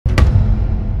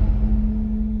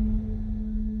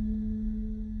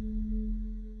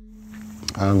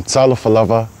Talofa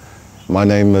lava. My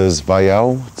name is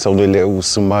Vaiao,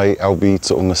 Taulealeausumai, Alby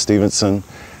to Stevenson,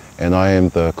 and I am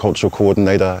the cultural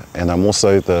coordinator, and I'm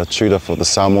also the tutor for the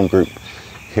Samoan group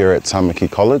here at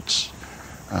Tāmaki College.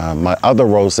 My other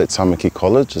roles at Tāmaki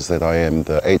College is that I am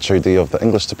the HOD of the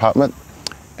English department,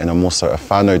 and I'm also a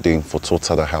whānau dean for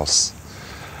Tōtara House.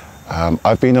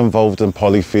 I've been involved in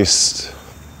Polyfest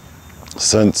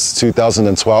since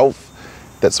 2012.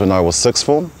 That's when I was sixth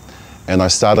form. And I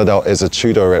started out as a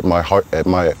tutor at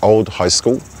my old high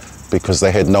school because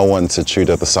they had no one to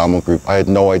tutor the Samoan group. I had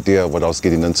no idea what I was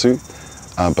getting into.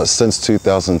 But since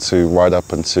 2002, right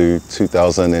up into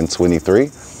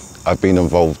 2023, I've been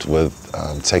involved with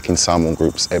taking Samoan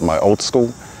groups at my old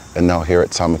school and now here at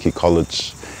Tāmaki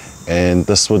College. And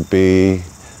this would be,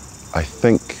 I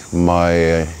think,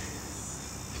 my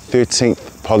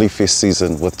 13th Polyfest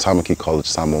season with Tāmaki College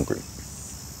Samoan group.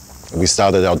 We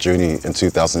started our journey in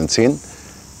 2010,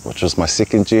 which was my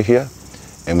second year here,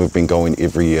 and we've been going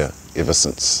every year ever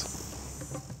since.